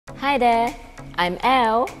Hi there, I'm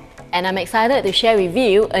Elle, and I'm excited to share with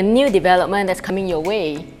you a new development that's coming your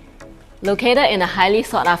way. Located in a highly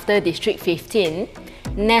sought after District 15,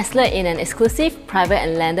 nestled in an exclusive private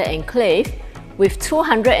and landed enclave with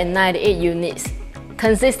 298 units,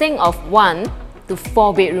 consisting of 1 to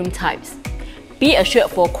 4 bedroom types. Be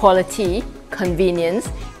assured for quality, convenience,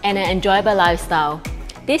 and an enjoyable lifestyle.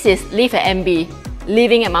 This is Liv MB,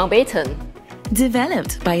 living at Mountbatten.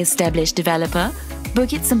 Developed by established developer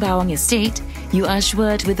Bukit Sembawang Estate, you are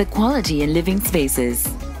assured with the quality in living spaces.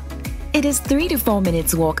 It is 3 to 4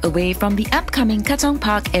 minutes walk away from the upcoming Katong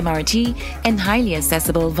Park MRT and highly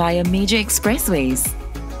accessible via major expressways.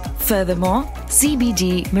 Furthermore,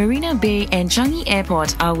 CBD, Marina Bay and Changi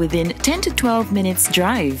Airport are within 10 to 12 minutes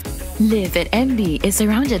drive. Liv at MB is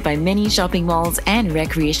surrounded by many shopping malls and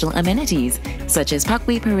recreational amenities such as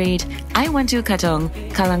Parkway Parade, I12 Katong,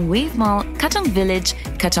 Kallang Wave Mall, Katong Village,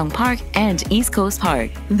 Katong Park and East Coast Park.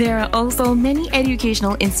 There are also many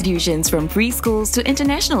educational institutions from preschools to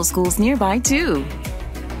international schools nearby too.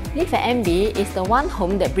 Liv at MB is the one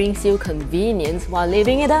home that brings you convenience while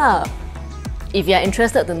living it up. If you are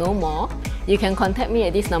interested to know more, you can contact me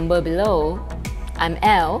at this number below. I'm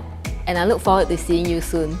Elle, and I look forward to seeing you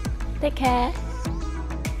soon. Take care.